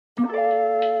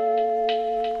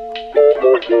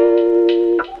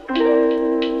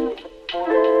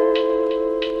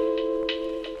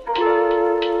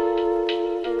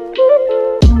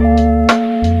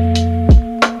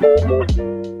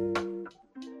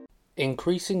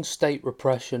Increasing state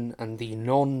repression and the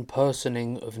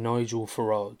non-personing of Nigel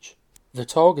Farage. The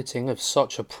targeting of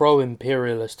such a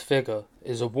pro-imperialist figure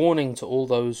is a warning to all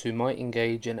those who might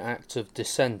engage in acts of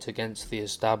dissent against the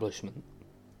establishment.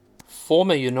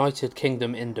 Former United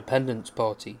Kingdom Independence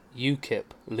Party, UKIP,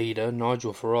 leader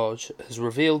Nigel Farage has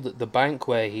revealed that the bank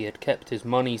where he had kept his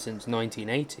money since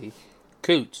 1980,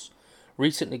 Coutts,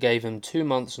 recently gave him 2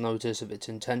 months' notice of its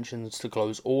intentions to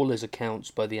close all his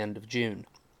accounts by the end of June.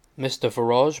 Mr.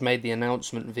 Farage made the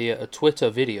announcement via a Twitter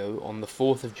video on the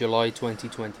 4th of July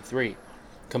 2023,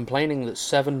 complaining that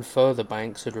 7 further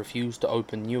banks had refused to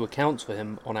open new accounts for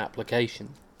him on application.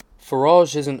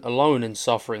 Farage isn't alone in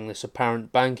suffering this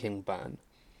apparent banking ban.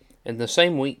 In the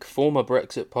same week, former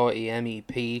Brexit Party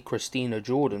MEP Christina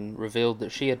Jordan revealed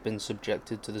that she had been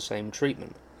subjected to the same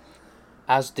treatment,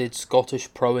 as did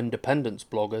Scottish pro-independence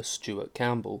blogger Stuart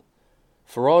Campbell.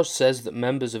 Farage says that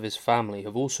members of his family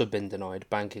have also been denied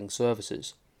banking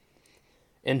services.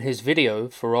 In his video,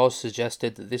 Farage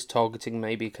suggested that this targeting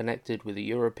may be connected with a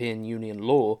European Union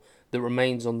law that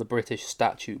remains on the British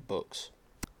statute books.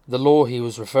 The law he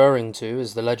was referring to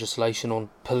is the legislation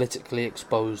on politically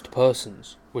exposed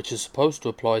persons, which is supposed to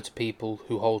apply to people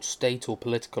who hold state or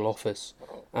political office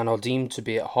and are deemed to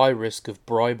be at high risk of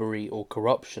bribery or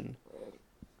corruption,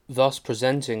 thus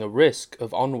presenting a risk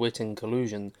of unwitting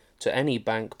collusion to any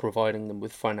bank providing them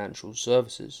with financial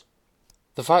services.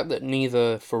 The fact that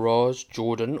neither Farage,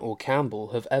 Jordan or Campbell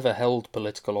have ever held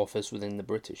political office within the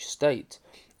British state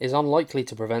is unlikely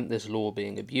to prevent this law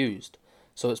being abused,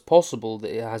 so it's possible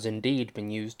that it has indeed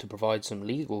been used to provide some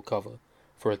legal cover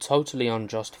for a totally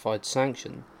unjustified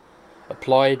sanction,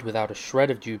 applied without a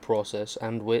shred of due process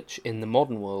and which, in the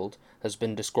modern world, has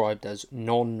been described as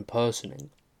non-personing.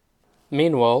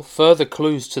 Meanwhile, further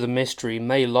clues to the mystery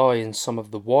may lie in some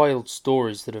of the wild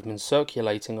stories that have been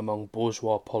circulating among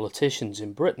bourgeois politicians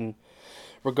in Britain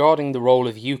regarding the role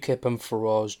of UKIP and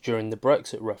Farage during the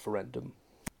Brexit referendum.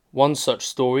 One such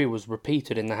story was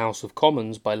repeated in the House of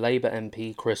Commons by Labour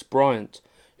MP Chris Bryant,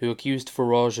 who accused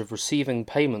Farage of receiving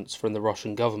payments from the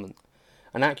Russian government,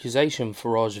 an accusation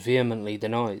Farage vehemently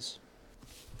denies.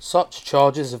 Such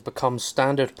charges have become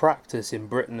standard practice in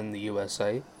Britain and the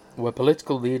USA, where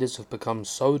political leaders have become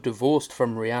so divorced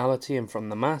from reality and from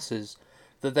the masses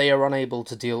that they are unable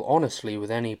to deal honestly with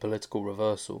any political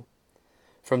reversal.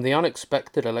 From the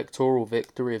unexpected electoral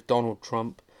victory of Donald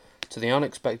Trump to the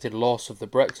unexpected loss of the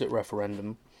Brexit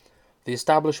referendum, the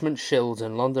establishment shills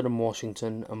in London and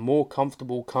Washington are more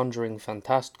comfortable conjuring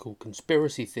fantastical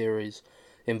conspiracy theories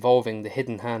involving the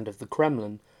hidden hand of the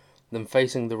Kremlin than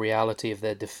facing the reality of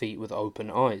their defeat with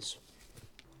open eyes.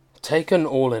 Taken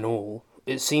all in all,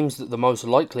 it seems that the most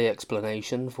likely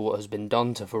explanation for what has been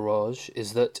done to Farage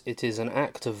is that it is an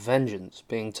act of vengeance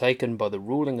being taken by the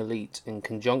ruling elite in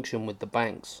conjunction with the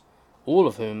banks, all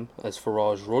of whom, as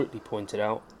Farage rightly pointed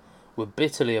out, were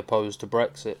bitterly opposed to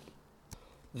Brexit.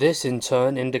 This in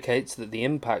turn indicates that the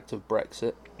impact of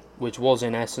Brexit, which was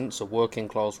in essence a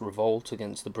working-class revolt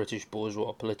against the British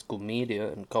bourgeois political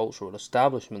media and cultural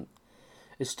establishment,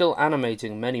 is still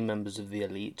animating many members of the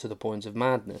elite to the point of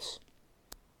madness.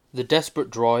 The desperate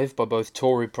drive by both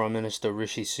Tory Prime Minister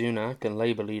Rishi Sunak and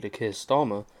Labour leader Keir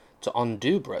Starmer to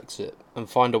undo Brexit and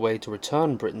find a way to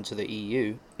return Britain to the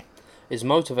EU is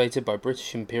motivated by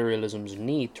British imperialism's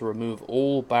need to remove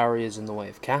all barriers in the way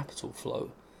of capital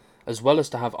flow, as well as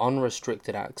to have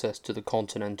unrestricted access to the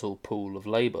continental pool of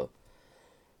labour.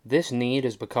 This need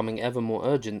is becoming ever more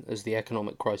urgent as the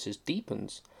economic crisis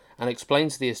deepens, and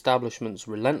explains the establishment's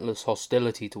relentless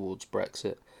hostility towards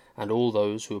Brexit and all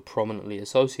those who are prominently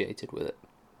associated with it.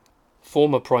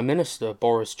 Former Prime Minister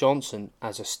Boris Johnson,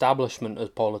 as establishment as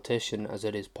politician as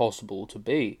it is possible to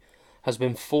be, has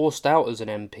been forced out as an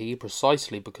MP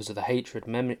precisely because of the hatred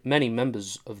many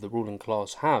members of the ruling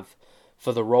class have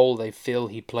for the role they feel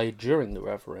he played during the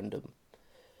referendum.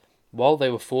 While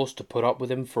they were forced to put up with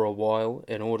him for a while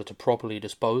in order to properly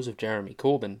dispose of Jeremy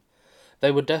Corbyn, they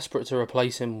were desperate to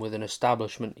replace him with an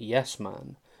establishment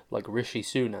yes-man like Rishi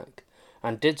Sunak,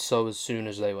 and did so as soon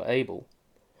as they were able.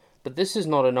 But this is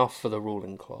not enough for the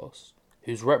ruling class,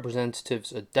 whose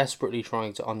representatives are desperately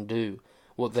trying to undo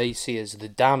what they see as the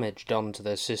damage done to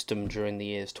their system during the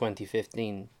years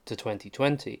 2015 to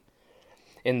 2020.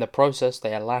 In the process,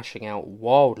 they are lashing out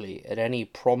wildly at any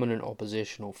prominent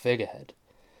oppositional figurehead,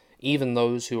 even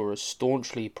those who are as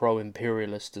staunchly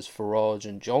pro-imperialist as Farage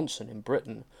and Johnson in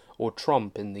Britain or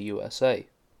Trump in the USA.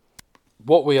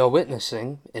 What we are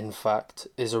witnessing, in fact,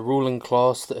 is a ruling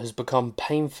class that has become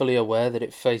painfully aware that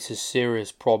it faces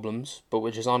serious problems, but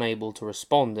which is unable to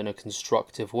respond in a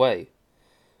constructive way.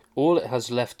 All it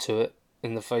has left to it,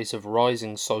 in the face of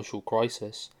rising social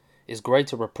crisis, is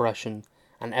greater repression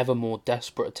and ever more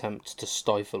desperate attempts to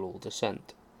stifle all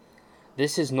dissent.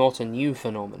 This is not a new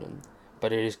phenomenon,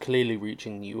 but it is clearly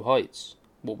reaching new heights.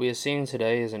 What we are seeing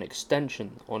today is an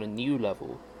extension on a new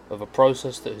level of a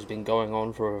process that has been going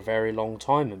on for a very long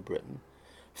time in Britain,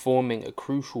 forming a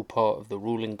crucial part of the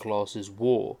ruling class's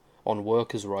war on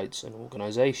workers' rights and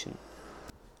organisation.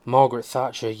 Margaret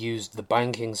Thatcher used the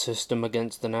banking system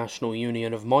against the National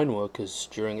Union of Mine Workers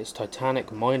during its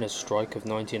titanic miners' strike of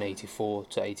 1984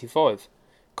 to 85,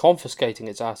 confiscating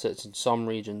its assets in some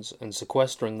regions and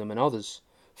sequestering them in others,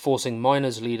 forcing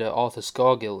miners' leader Arthur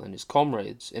Scargill and his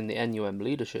comrades in the NUM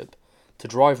leadership to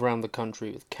drive around the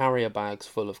country with carrier bags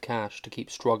full of cash to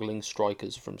keep struggling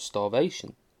strikers from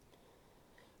starvation.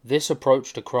 This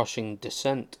approach to crushing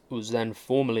dissent was then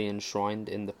formally enshrined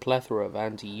in the plethora of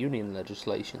anti-union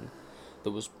legislation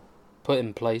that was put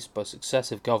in place by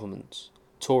successive governments,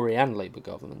 Tory and Labour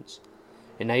governments,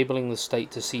 enabling the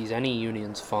state to seize any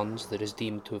union's funds that is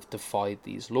deemed to have defied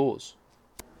these laws.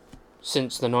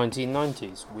 Since the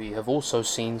 1990s, we have also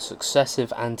seen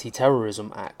successive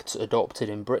anti-terrorism acts adopted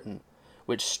in Britain,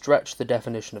 which stretched the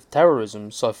definition of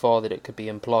terrorism so far that it could be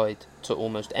applied to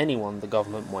almost anyone the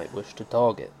government might wish to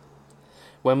target.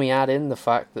 When we add in the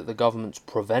fact that the government's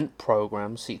Prevent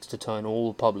programme seeks to turn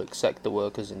all public sector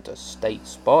workers into state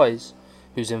spies,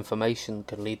 whose information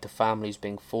can lead to families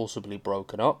being forcibly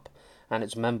broken up and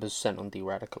its members sent on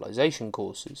de-radicalisation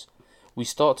courses, we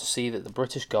start to see that the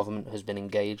British government has been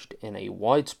engaged in a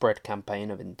widespread campaign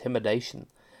of intimidation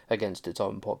against its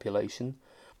own population,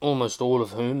 almost all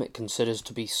of whom it considers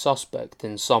to be suspect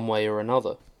in some way or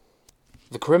another.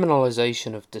 The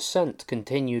criminalisation of dissent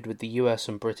continued with the US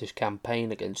and British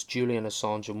campaign against Julian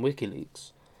Assange and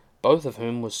WikiLeaks, both of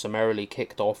whom was summarily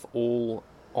kicked off all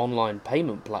online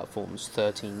payment platforms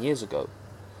 13 years ago.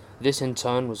 This in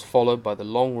turn was followed by the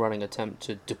long-running attempt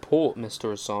to deport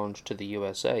Mr. Assange to the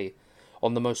USA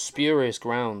on the most spurious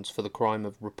grounds for the crime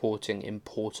of reporting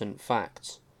important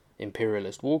facts,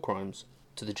 imperialist war crimes,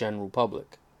 to the general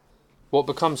public. What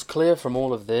becomes clear from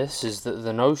all of this is that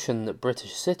the notion that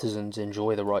British citizens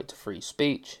enjoy the right to free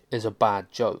speech is a bad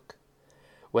joke.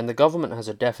 When the government has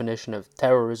a definition of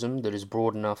terrorism that is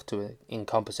broad enough to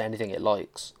encompass anything it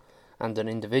likes, and an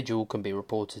individual can be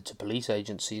reported to police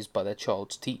agencies by their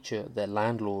child's teacher, their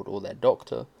landlord, or their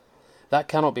doctor, that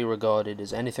cannot be regarded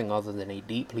as anything other than a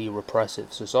deeply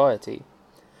repressive society,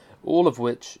 all of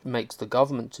which makes the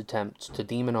government's attempts to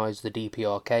demonize the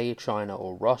DPRK, China,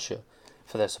 or Russia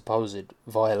for their supposed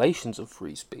violations of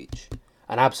free speech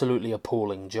an absolutely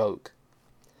appalling joke.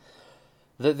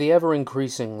 That the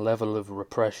ever-increasing level of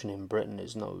repression in Britain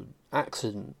is no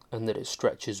accident, and that it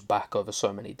stretches back over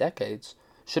so many decades,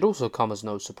 should also come as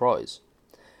no surprise.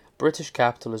 British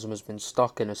capitalism has been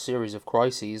stuck in a series of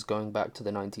crises going back to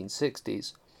the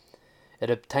 1960s. It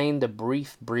obtained a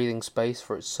brief breathing space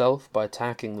for itself by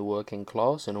attacking the working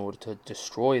class in order to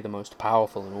destroy the most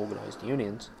powerful and organised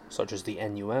unions, such as the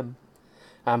NUM,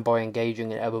 and by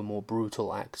engaging in ever more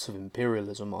brutal acts of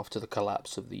imperialism after the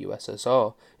collapse of the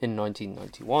USSR in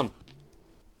 1991.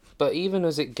 But even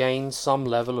as it gained some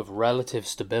level of relative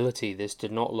stability, this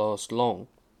did not last long.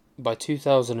 By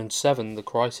 2007, the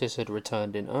crisis had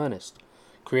returned in earnest,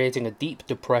 creating a deep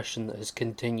depression that has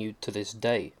continued to this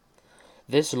day.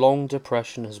 This long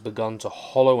depression has begun to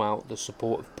hollow out the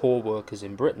support of poor workers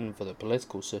in Britain for the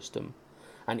political system,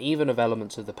 and even of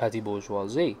elements of the petty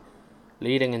bourgeoisie,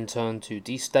 leading in turn to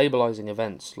destabilising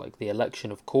events like the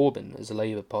election of Corbyn as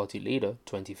Labour Party leader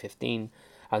 2015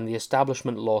 and the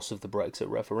establishment loss of the Brexit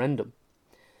referendum.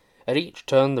 At each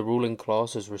turn the ruling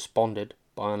class has responded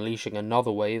by unleashing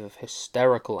another wave of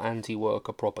hysterical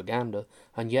anti-worker propaganda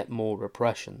and yet more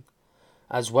repression,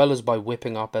 as well as by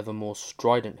whipping up ever more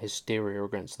strident hysteria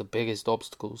against the biggest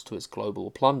obstacles to its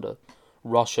global plunder,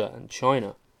 Russia and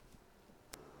China.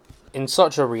 In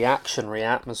such a reactionary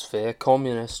atmosphere,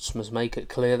 communists must make it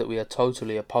clear that we are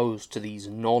totally opposed to these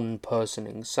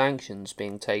non-personing sanctions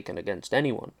being taken against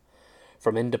anyone,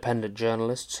 from independent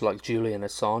journalists like Julian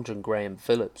Assange and Graham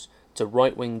Phillips to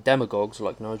right-wing demagogues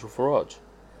like Nigel Farage.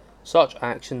 Such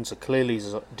actions are clearly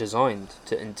designed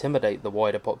to intimidate the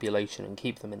wider population and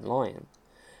keep them in line,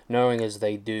 knowing as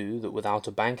they do that without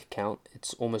a bank account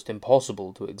it's almost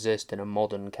impossible to exist in a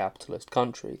modern capitalist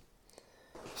country.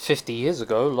 50 years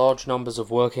ago, large numbers of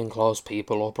working-class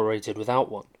people operated without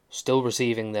one, still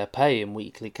receiving their pay in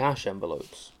weekly cash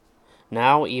envelopes.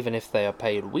 Now, even if they are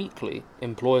paid weekly,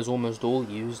 employers almost all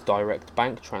use direct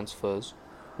bank transfers,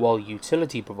 while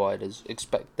utility providers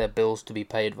expect their bills to be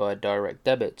paid via direct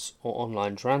debits or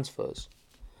online transfers.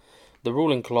 The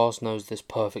ruling class knows this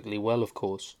perfectly well, of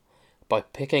course. By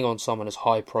picking on someone as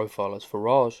high profile as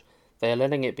Farage, they are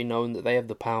letting it be known that they have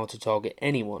the power to target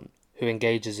anyone who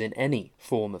engages in any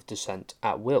form of dissent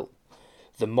at will.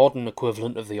 The modern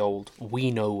equivalent of the old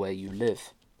 "we know where you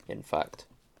live," in fact.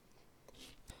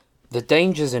 The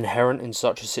dangers inherent in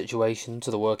such a situation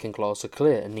to the working class are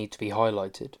clear and need to be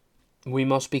highlighted. We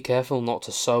must be careful not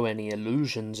to sow any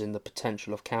illusions in the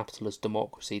potential of capitalist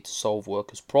democracy to solve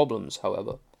workers' problems,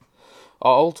 however.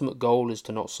 Our ultimate goal is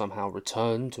to not somehow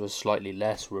return to a slightly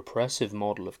less repressive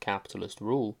model of capitalist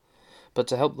rule, but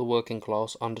to help the working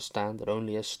class understand that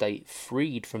only a state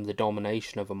freed from the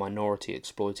domination of a minority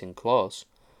exploiting class,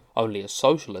 only a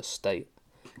socialist state,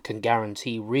 can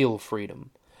guarantee real freedom,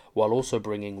 while also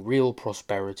bringing real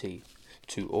prosperity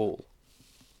to all.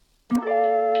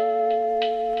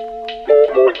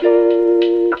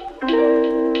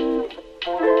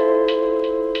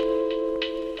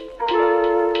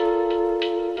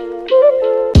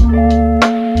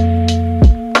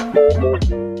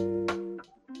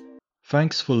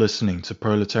 Thanks for listening to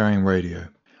Proletarian Radio.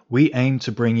 We aim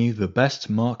to bring you the best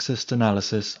Marxist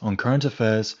analysis on current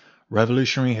affairs,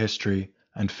 revolutionary history,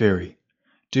 and theory.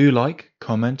 Do like,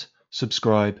 comment,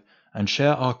 subscribe, and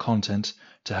share our content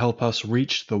to help us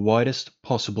reach the widest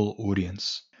possible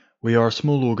audience. We are a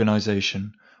small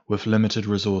organization with limited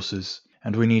resources,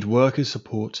 and we need workers'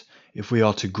 support if we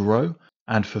are to grow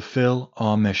and fulfill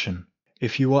our mission.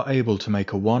 If you are able to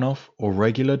make a one-off or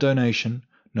regular donation,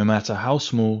 no matter how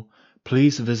small,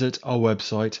 please visit our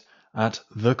website at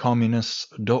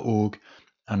thecommunists.org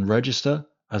and register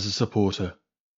as a supporter.